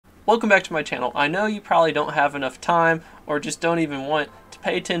Welcome back to my channel. I know you probably don't have enough time or just don't even want to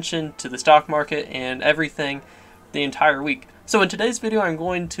pay attention to the stock market and everything the entire week. So in today's video, I'm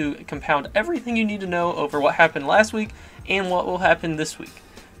going to compound everything you need to know over what happened last week and what will happen this week.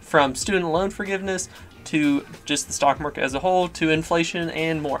 From student loan forgiveness to just the stock market as a whole to inflation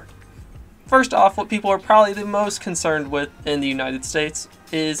and more. First off, what people are probably the most concerned with in the United States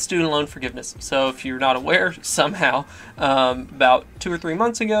is student loan forgiveness. So if you're not aware, somehow, about 2 or 3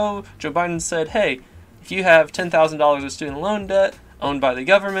 months ago, Joe Biden said, hey, if you have $10,000 of student loan debt owned by the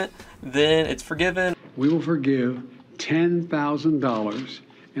government, then it's forgiven. We will forgive $10,000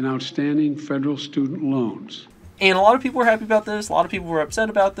 in outstanding federal student loans. And a lot of people were happy about this. A lot of people were upset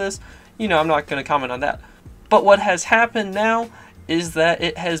about this. You know, I'm not going to comment on that. But what has happened now is that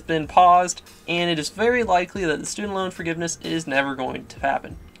it has been paused, and it is very likely that the student loan forgiveness is never going to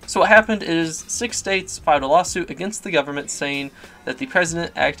happen. So what happened is 6 states filed a lawsuit against the government saying that the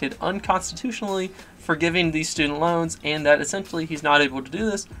president acted unconstitutionally forgiving these student loans, and that essentially he's not able to do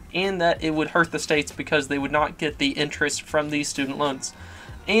this, and that it would hurt the states because they would not get the interest from these student loans.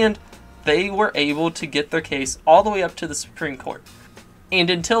 And they were able to get their case all the way up to the Supreme Court. And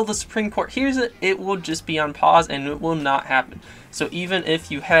until the Supreme Court hears it, it will just be on pause and it will not happen. So even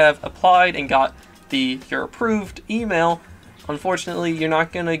if you have applied and got your approved email, unfortunately you're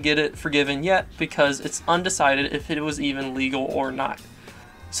not going to get it forgiven yet because it's undecided if it was even legal or not.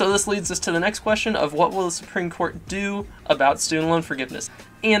 So this leads us to the next question of what will the Supreme Court do about student loan forgiveness?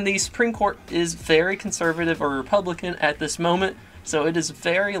 And the Supreme Court is very conservative or Republican at this moment, so it is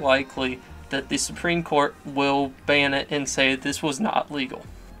very likely that the Supreme Court will ban it and say this was not legal.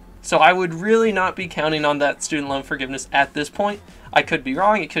 So I would really not be counting on that student loan forgiveness at this point. I could be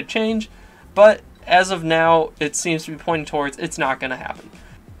wrong, it could change, but as of now, it seems to be pointing towards it's not going to happen.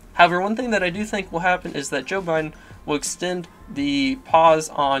 However, one thing that I do think will happen is that Joe Biden will extend the pause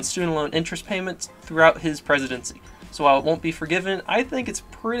on student loan interest payments throughout his presidency. So while it won't be forgiven, I think it's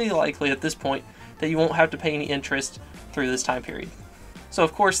pretty likely at this point that you won't have to pay any interest through this time period. So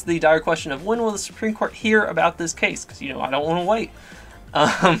of course, the dire question of when will the Supreme Court hear about this case? Because, you know, I don't want to wait.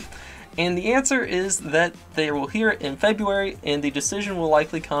 And the answer is that they will hear it in February, and the decision will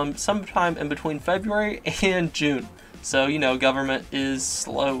likely come sometime in between February and June. So, you know, government is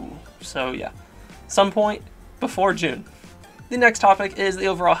slow. So yeah, some point before June. The next topic is the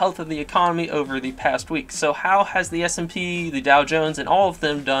overall health of the economy over the past week. So how has the S&P, the Dow Jones, and all of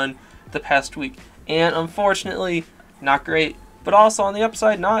them done the past week? And unfortunately, not great. But also on the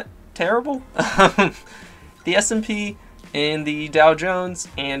upside, not terrible. The S&P and the Dow Jones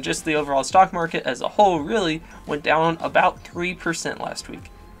and just the overall stock market as a whole really went down about 3% last week.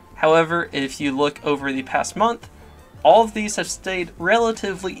 However, if you look over the past month, all of these have stayed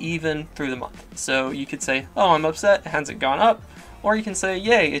relatively even through the month. So you could say, oh, I'm upset, it hasn't gone up. Or you can say,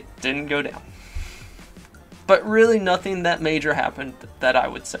 yay, it didn't go down. But really nothing that major happened that I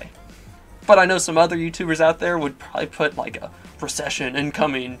would say. But I know some other YouTubers out there would probably put like a recession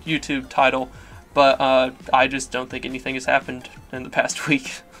incoming YouTube title, but I just don't think anything has happened in the past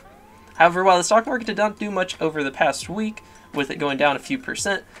week. However, while the stock market did not do much over the past week, with it going down a few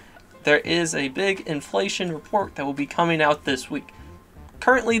percent, there is a big inflation report that will be coming out this week.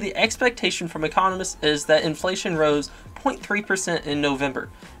 Currently, the expectation from economists is that inflation rose 0.3% in November.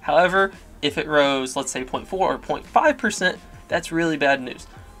 However, if it rose, let's say 0.4 or 0.5%, that's really bad news.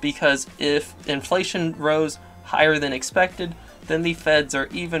 Because if inflation rose higher than expected, then the feds are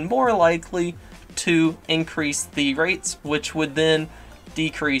even more likely to increase the rates, which would then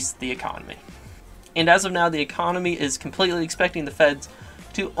decrease the economy. And as of now, the economy is completely expecting the feds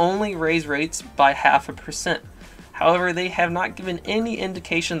to only raise rates by 0.5%. However, they have not given any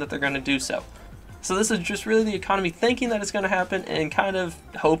indication that they're going to do so. So this is just really the economy thinking that it's going to happen and kind of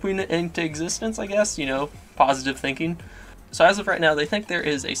hoping it into existence, I guess, you know, positive thinking. So as of right now, they think there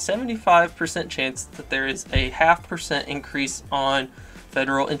is a 75% chance that there is a 0.5% increase on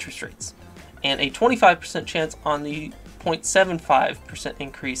federal interest rates and a 25% chance on the 0.75%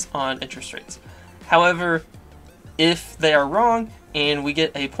 increase on interest rates. However, if they are wrong and we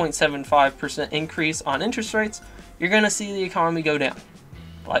get a 0.75% increase on interest rates, you're going to see the economy go down.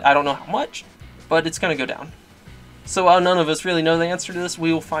 Like, I don't know how much, but it's going to go down. So while none of us really know the answer to this,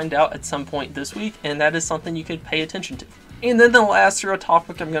 we will find out at some point this week, and that is something you could pay attention to. And then the last real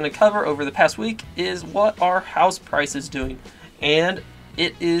topic I'm going to cover over the past week is what are house prices doing. And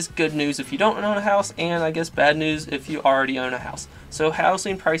it is good news if you don't own a house, and I guess bad news if you already own a house. So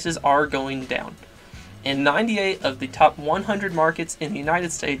housing prices are going down. In 98 of the top 100 markets in the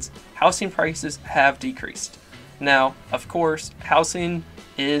United States, housing prices have decreased. Now, of course, housing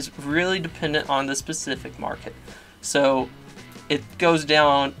is really dependent on the specific market. So it goes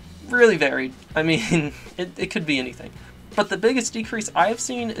down really varied. I mean, it could be anything. But the biggest decrease I have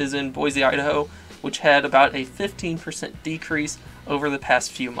seen is in Boise, Idaho, which had about a 15% decrease over the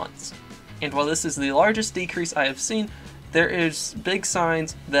past few months. And while this is the largest decrease I have seen, there is big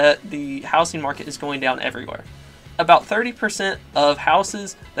signs that the housing market is going down everywhere. About 30% of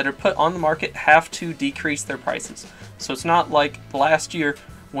houses that are put on the market have to decrease their prices. So it's not like last year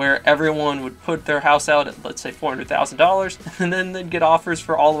where everyone would put their house out at, let's say, $400,000, and then they'd get offers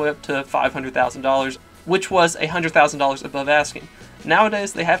for all the way up to $500,000, which was $100,000 above asking.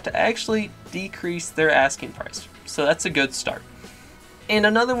 Nowadays, they have to actually decrease their asking price. So that's a good start. And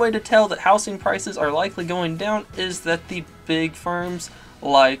another way to tell that housing prices are likely going down is that the big firms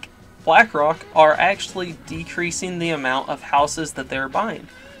like BlackRock are actually decreasing the amount of houses that they're buying.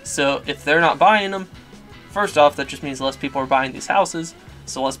 So if they're not buying them, first off, that just means less people are buying these houses,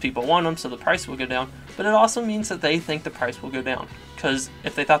 so less people want them, so the price will go down. But it also means that they think the price will go down, because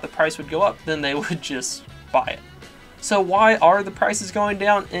if they thought the price would go up, then they would just buy it. So why are the prices going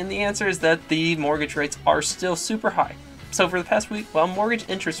down? And the answer is that the mortgage rates are still super high. So for the past week, while mortgage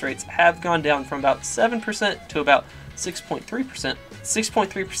interest rates have gone down from about 7% to about 6.3%,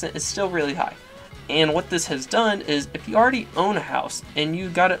 6.3% is still really high. And what this has done is, if you already own a house and you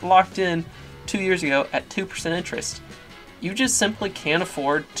got it locked in 2 years ago at 2% interest, you just simply can't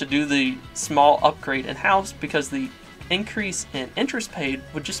afford to do the small upgrade in house, because the increase in interest paid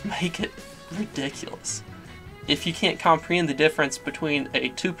would just make it ridiculous. If you can't comprehend the difference between a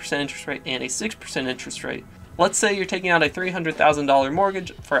 2% interest rate and a 6% interest rate, let's say you're taking out a $300,000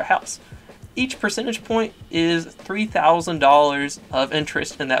 mortgage for a house. Each percentage point is $3,000 of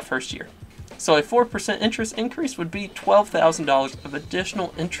interest in that first year. So a 4% interest increase would be $12,000 of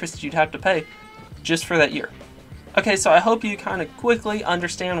additional interest you'd have to pay just for that year. Okay, so I hope you kind of quickly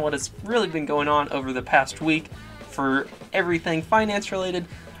understand what has really been going on over the past week for everything finance related.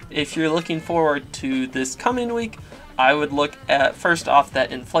 If you're looking forward to this coming week, I would look at, first off,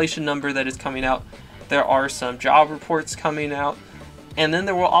 that inflation number that is coming out. There are some job reports coming out, and then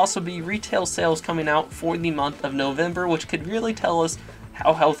there will also be retail sales coming out for the month of November, which could really tell us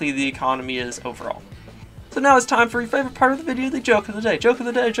how healthy the economy is overall. So now it's time for your favorite part of the video, the joke of the day. Joke of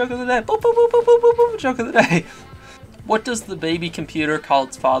the day, joke of the day, boop, boop, boop, boop, boop, boop, boop, joke of the day. What does the baby computer call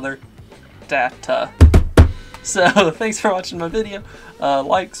its father? Data. So thanks for watching my video.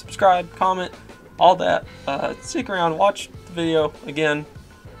 Like, subscribe, comment, all that. Stick around, watch the video again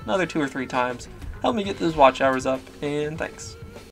another 2 or 3 times. Help me get those watch hours up, and thanks.